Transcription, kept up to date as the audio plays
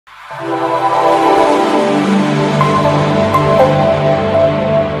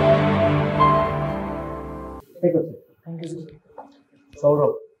Take a seat. Thank you, sir.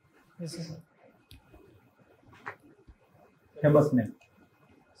 Sourav, Yes, sir. famous name.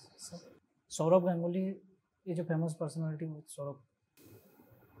 Sir. Sourav Ganguly is a famous personality with Sourav.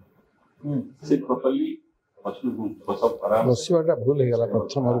 से properly सब आराम बसिवाटा भूल ହେଇଗଲା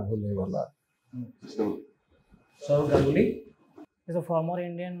ପ୍ରଥମରୁ ଭୁଲ ହେଇଗଲା से Sourav Ganguly. He is a former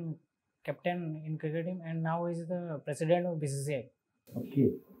Indian captain in cricket team and now he is the president of BCCI. Okay.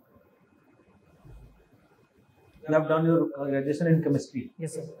 You have done your graduation in chemistry.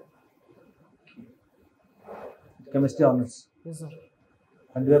 Yes, sir. Chemistry honors. Yes, sir.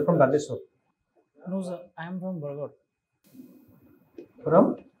 And you are from Rajeshwar. No, sir. I am from Bargarh.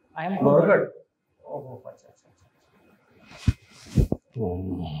 From? I am from Borgad. Oh, acha, acha, acha.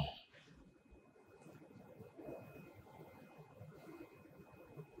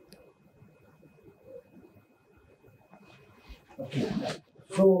 Okay.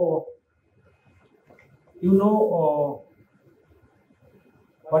 So, you know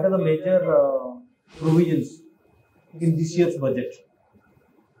what are the major provisions in this year's budget?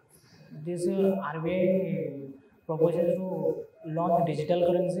 This RBI proposes to launch digital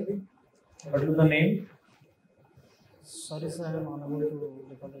currency. What is the name? Sorry, sir, I am unable to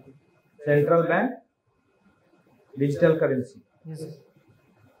recall it. Central Bank Digital Currency. Yes, sir.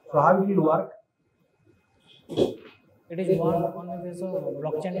 So, how it will work? It is work on the basis of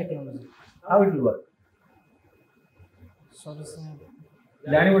blockchain technology. How it will work? Sorry, sir.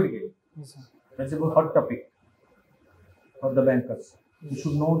 Anybody? Yes, sir. That's a hot topic for the bankers. You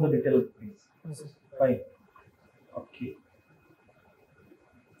should know the detail, please. Yes, sir. Fine. Okay.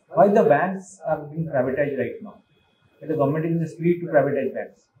 Why the banks are being privatized right now? The government is in the spirit to privatize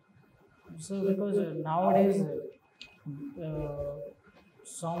banks. So, because nowadays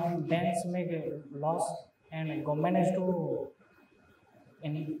some banks make a loss and government has to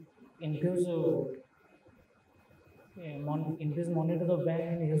infuse infuse money to the bank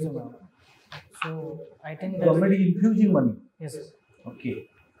in huge amount. So, I think that Government is infusing money. yes, sir. Okay.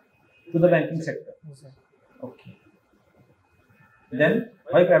 To the banking sector. Yes, sir. Okay. Then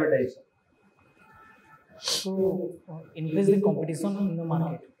why privatize? To increase the competition in the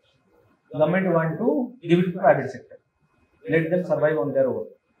market. Government want to give it to private sector. Let them survive on their own.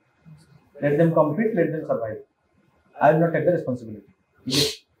 Let them compete, let them survive. I will not take the responsibility.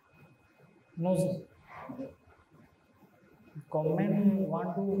 Yes. No, sir. Government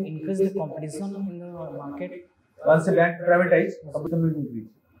want to increase the competition in the market. Once a bank privatize, competition will increase.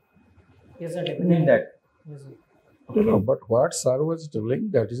 Yes, sir. You Definitely. mean that? Yes, sir. No, but what sir was telling,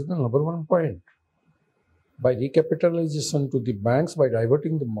 that is the number one point. By recapitalization to the banks, by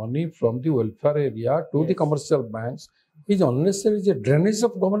diverting the money from the welfare area to the commercial banks, is unnecessary a drainage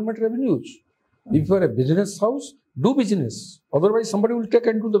of government revenues. If you are a business house, do business. Otherwise, somebody will take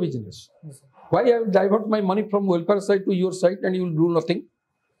and do the business. Yes, sir. Why I will divert my money from welfare side to your side and you will do nothing?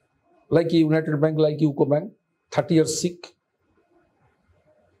 Like United Bank, like UCO Bank, 30 years sick.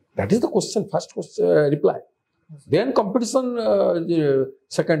 That is the question, first question, reply. Yes, sir. Then competition,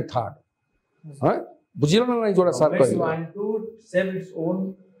 second, third. Yes, sir. Huh? बुझिल ना नहीं जोड़ा साथ Governments कहिला want to save its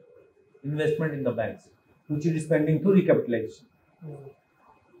own investment in the banks, which it is spending through recapitalization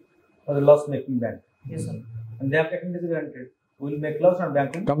for the loss-making bank. Yes, sir. And they are taking this granted. We will make loss on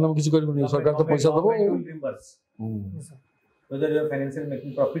banking. काम नाम किसी करिबनी सरकार तो पैसा देबो Government will reimburse. Yes, sir. Whether you are financially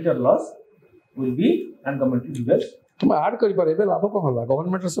making profit or loss will be and government will reimburse. तुम add करि पारे बे लाभ कोन होला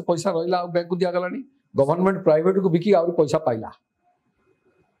गवर्नमेंट से पैसा रहिला बैंक को दिया गलानी गवर्नमेंट प्राइवेट को बिकी आउरी पैसा पाइला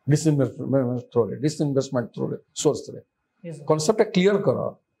disinvestment through source रे Yes, sir. concept clear करो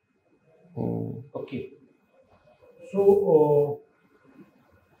Okay. So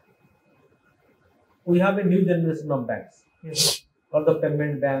we have a new generation of banks, Yes, called the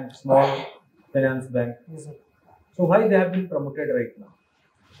payment bank, small finance bank. yes, sir. So why they have been promoted right now?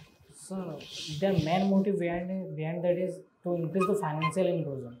 So their main motive behind that is to increase the financial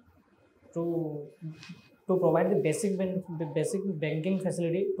inclusion, to provide the basic banking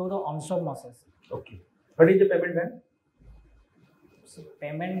facility to the unserved masses. Okay. What is the payment bank? So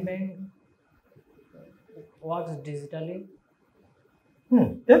payment bank works digitally.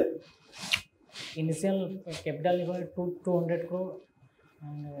 Then Initial capital is 200 crore,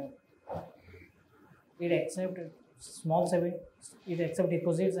 and it accept small saving, it accept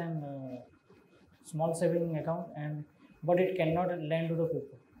deposits and small saving account, and but it cannot lend to the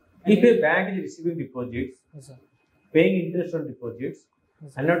people. And if a bank is receiving deposits, yes, sir. paying interest on deposits,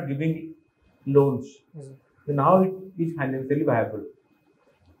 Yes, and sir. not giving loans, Yes, sir. then how it is financially viable?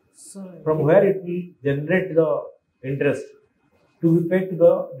 So From where it will generate the interest? to be paid to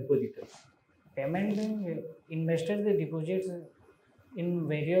the depositors. Payment investors they deposits in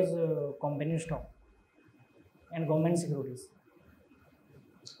various company stock and government securities.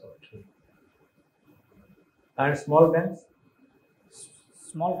 Okay. And small banks?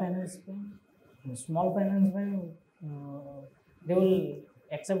 Small finance bank, they will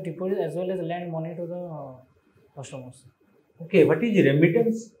accept deposit as well as lend money to the customers. Okay, what is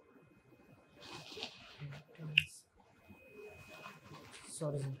remittance?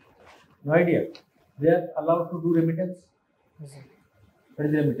 Sorry, sir. No idea. They are allowed to do remittance? Yes, sir. What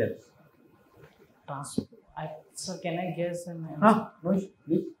is remittance? Sir, can I guess an answer? No issue,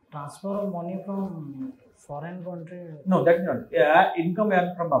 please. Transfer of money from foreign country. No, that is not. Yeah, income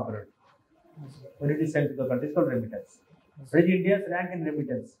earned from abroad. Yes, sir. When it is sent to the country, it's called remittance. Yes, What is India's rank in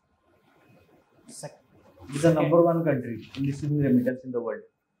remittance? sir. It is the number one country in receiving remittance in the world.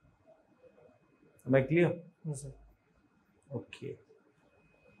 Am I clear? Yes, sir. Okay.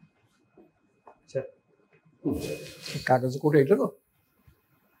 Sir. कागज coat ऐकलं का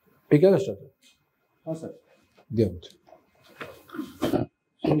ठीक आहे का Oh, sir. द्या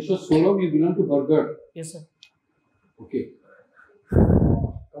So, Mr. Sourav, you belong to Burger. Yes, sir. Okay.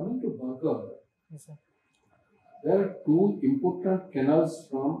 Coming to Burger, Yes, sir. there are two important canals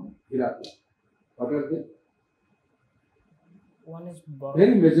from Iraq. What are they? One is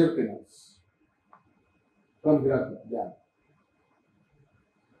Very major canals from Iraq. Yeah.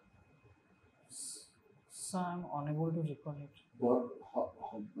 Sir, I'm unable to recall it.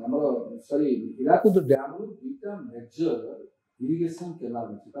 Sorry, Iraq the dam with a major irrigation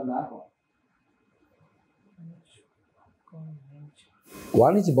canal.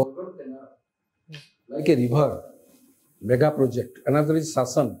 One is Burger Canal, like a river, mega project. Another is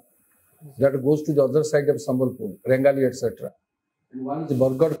Sasan, that goes to the other side of Sambalpur, Rengali, etc. And one is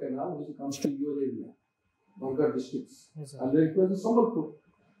Burger Canal, which comes to your area, Burger districts. Yes, sir. And then it was the Sambalpur.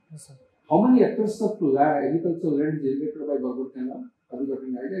 Yes, sir. How many acres of land, agricultural land is irrigated by Burger Canal? Have you got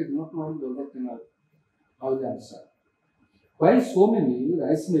an idea? I do not know how Burger Canal. How is the answer? Why so many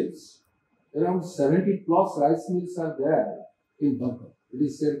rice mills? Around 70 plus rice mills are there in Burger. It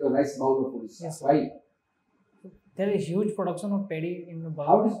is said the rice bowl of Odisha. Yes, sir. Why? There is huge production of paddy in the Burger.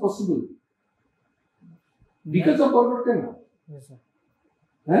 How it is possible? Because of Burger Canal. Yes, sir.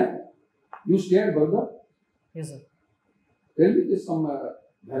 Eh? You stay at Burger? Yes, sir. Tell me there's some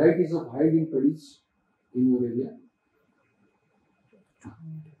varieties of high-yielding paddies in your area.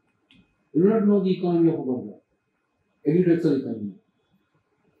 You do not know the economy of a Burger. Agricultural economy.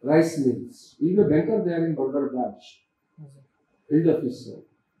 Rice mills. You are a banker there in Burger branch. Yes, sir. Field officer.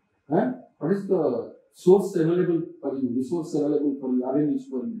 Eh? What is the source available for you? Resource available for you? Avenues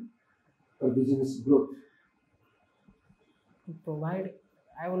for you? For business growth?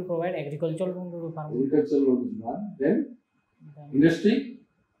 I will provide agricultural loan to the farmer. Agricultural loan is one. Then Then, industry.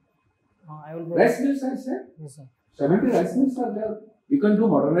 I will provide. Rice mills, I said. Yes, sir. 70 rice mills are there. You can do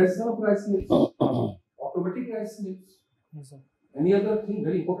modernization of rice mills. Automatic rice mills. Yes, sir. Any other thing,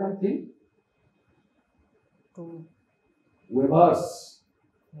 very important thing? To Weavers.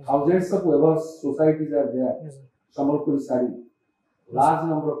 yes, sir. Thousands of weavers societies are there. Yes, sir. Sambalpur sari. Large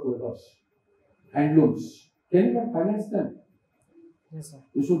number of weavers. Handlooms. Can you not finance them? Yes, sir.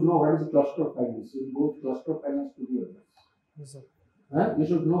 You should know what is cluster finance. You go with cluster finance to the others. Yes, sir. You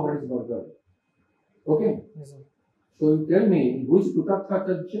should know what is Burger. Okay? Yes, sir. So you tell me, who is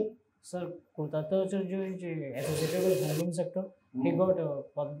Kutatacharya? Sir, Kurtatacharya is associated with handloom sector. He got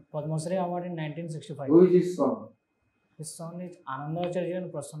Padma Shri award in 1965. Who is his son? His son is Anandacharya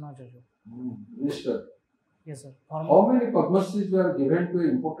and Prasannacharya. Minister. Yes, sir. How many Padma Shris were given to an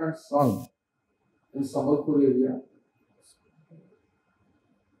important son in Sambalpur area?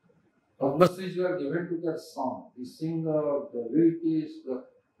 Padma Shris were given to that son. The singer, the lyricist,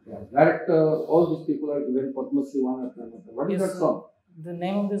 the director, all these people are given Padma Shri one after another. What is Yes, that sir. song? The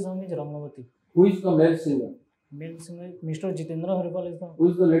name of the song is Rangavati. Who is the male singer? Male singer Mr. Jitendra Haripal is the. Who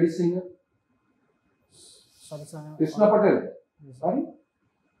is the lady singer? Sorry, sir. Krishna Patel. Yes, sir. Sorry?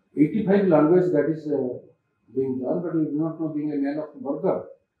 85 language that is being done, but you do not know being a man of Burger.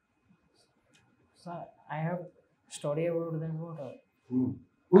 Sir, I have studied about them.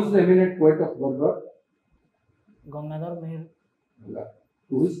 Who is the eminent poet of Burger? Gangadhar Meher.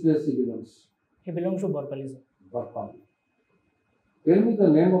 To which place he belongs? He belongs to Barpali, sir. Barpali. Tell me the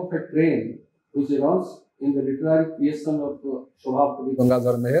name of a train which runs in the literary creation of Sourav Kumar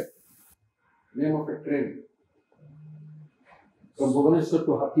Panda. Name of a train from Bhubaneswar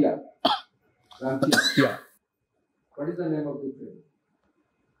to Hatia. Hatia. What is the name of the train?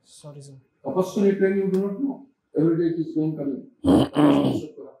 Sorry, sir. Tapaswini train you do not know. Every day it is going coming.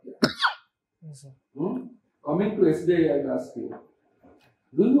 Bhubaneswar to Hatia. Yes, sir. Coming to SBI, I will ask you.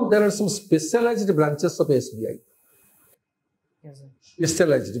 Do you know there are some specialized branches of SBI? Yes, sir.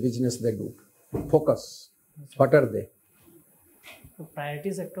 Specialized business they do. Focus. What are they? So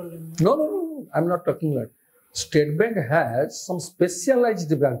priority sector. No. I'm not talking like. State Bank has some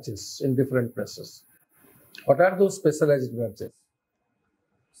specialized branches in different places. What are those specialized branches?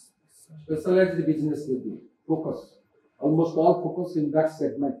 Specialized business they do. Focus. Almost all focus in that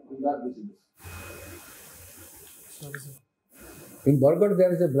segment, in that business. Sorry, sir. In Burger,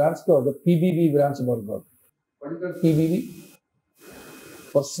 there is a branch called the PBB branch Burger. What is that PBB?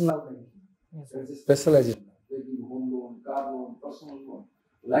 Personal banking. Yes, There sir. is a specialized bank. They give home loan, car loan, personal loan.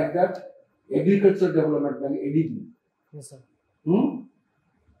 Like that, Agriculture Development Bank, ADB. Yes, sir.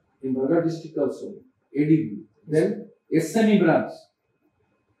 In Burger district also, ADB. Then SME branch.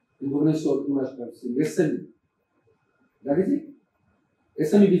 In Bhubaneswar, SME. That is it.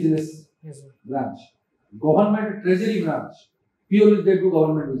 SME business Yes, sir. branch. Government Treasury branch. Purely they do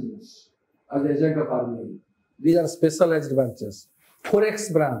government business as agent of RBI. These are specialized branches.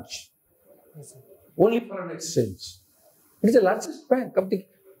 Forex branch. Yes, sir. Only foreign exchange. It is the largest bank of the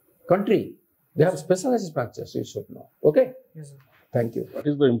country. They have specialized branches, you should know. Okay? Yes, sir. Thank you. What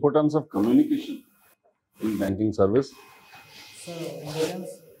is the importance of communication in banking service? So importance.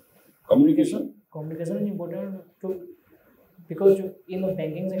 Communication. Communication is important to, because in the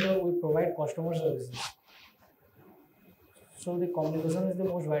banking sector we provide customer services. So the communication is the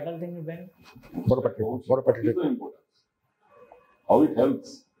most vital thing in bank. What about it? What about What is it? the importance? How it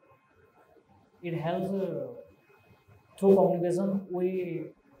helps? It helps through communication. We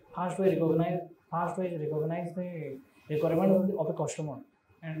recognize the requirement of the customer,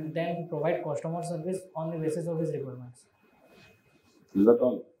 and then provide customer service on the basis of his requirements. Is that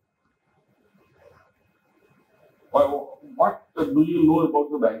all? What do you know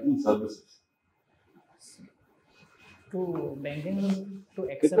about the banking services? To banking, to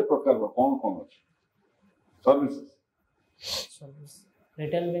कितने accept प्रकार का कौन है? Services. service,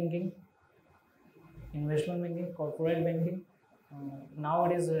 retail banking, investment banking, corporate banking.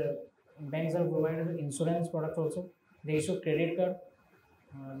 Nowadays, banks are provided insurance products also. They issue credit card.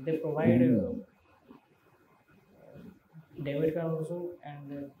 They provide debit card also,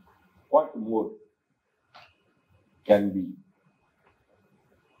 and What more can be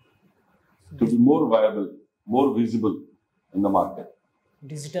to be more viable, more visible in the market?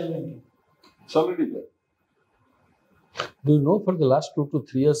 digital banking. It's already there. Do you know for the last 2 to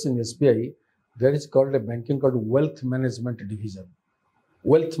 3 years in SBI, there is called a banking called wealth management division.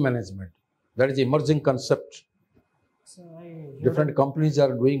 Wealth management. That is emerging concept. So I hear Different companies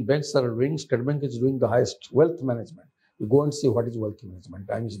are doing, banks are doing, State Bank is doing the highest wealth management. You go and see what is wealth management.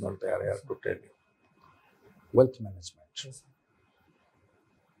 Time is not there, I have to tell you. Wealth management. Yes,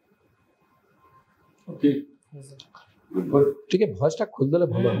 Okay. yes, sir. Good. ठीक है voice टा खोल देले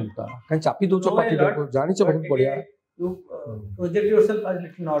भलो होता कहीं चापी दो No, पार्टी a lot, को जानि छ बहुत बढ़िया You project yourself as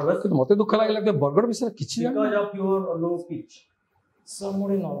little nervous କିନ୍ତୁ ମତେ ଦୁଃଖ ଲାଗିଲା ଯେ ବରଗଡ଼ ବିଷୟରେ କିଛି because ଜାଣିନି of your low pitch. So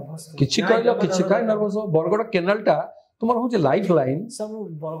more nervous. କିଛି ନାଇଁ, କହିଲ ଜମା କିଛି nervous କାଇଁ ନର୍ଭସ ବରଗଡ଼ କେନାଲଟା ତୁମର ହଉଛି ଲାଇଫ ଲାଇନ ସବୁ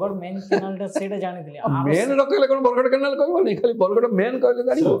ବରଗଡ଼ ମେନ୍ କେନାଲଟା ସେଇଟା ଜାଣିଥିଲି। ମେନ୍ ନ କହିଲେ କଣ ବରଗଡ଼ କେନାଲ କହିବନି ଖାଲି ବରଗଡ଼ ମେନ୍ କହିଲେ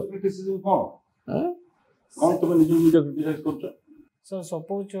ଜାଣିବ Self criticism कौन? ଆଁ? कौन तुम्हें निज निज क्रिटिसाइज करছো? सो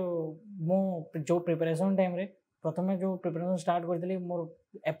सपोज ମୁଁ जो प्रिपरेशन टाइम रे प्रथमे जो प्रिपरेशन स्टार्ट करथिली मोर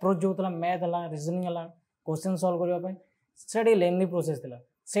अप्रोच जो तला मैथ हला रीजनिंग हला क्वेश्चन सॉल्व करबा पय सेडी लेंथी प्रोसेस थिला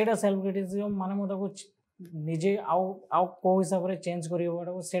सेटा सेल्फ क्रिटिसिज्म माने मो ताको निजे आउ को हिसाब रे चेंज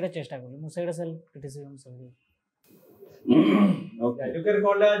करियो सेटा चेष्टा करली मो सेटा सेल्फ क्रिटिसिज्म सब Okay. You can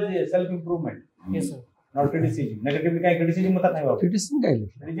call it as self improvement, yes sir not criticism. Negative kind criticism मत नहीं बाबू. କ୍ରିଟିସିଜମ କାଇଁ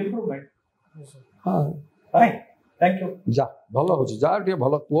ଲେଖିଲା It is improvement. Yes sir ହଁ Fine. Thank you. ଯା ଭଲ ହଉଛି ଯା ଟିକେ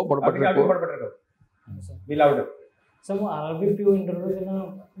ଭଲ କୁହ ବଡ अभी ପାଟିରେ आगे କୁହ बढ़ बढ़ कर. Be louder. सर मो आरबीपीओ इंटरव्यू देना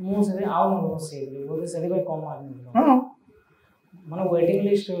मो से आउ न सेली बोले सेली भाई कम मार्क मिललो हाँ. माने वेटिंग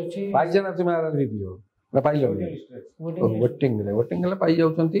लिस्ट अछि ପାଇଛ ନା ତୁମେ ଆରବି ପିଓ ନା ପାଇଲ वेटिंग ୱେଟିଂ ରେ ପାଇ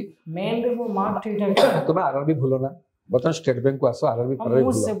ଯାଉଛନ୍ତି मेन रे वो मार्क ठीक ठाक ତୁମେ ଆରବି ଭୁଲ ନା ବର୍ତ୍ତମାନ ଷ୍ଟେଟ ବ୍ୟାଙ୍କ କୁ ଆସ ଆରବି ଫାରବି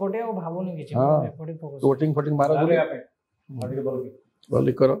ମୁଁ ଭୁଲ से बटे और भाबुनी किछि हाँ। एपडी फोकस ୱେଟିଂ ଫଟିଂ ମାର आगे ବୋଲି आप हैं. आगे बोलो.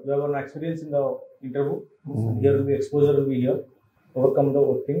 ବୋଲି କର You have an experience in the interview. Here will be exposure will be here. Overcome the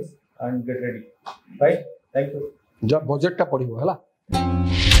things and get ready. Right? Thank you. ଯା ବଜେଟଟା ପଢିବ ହେଲା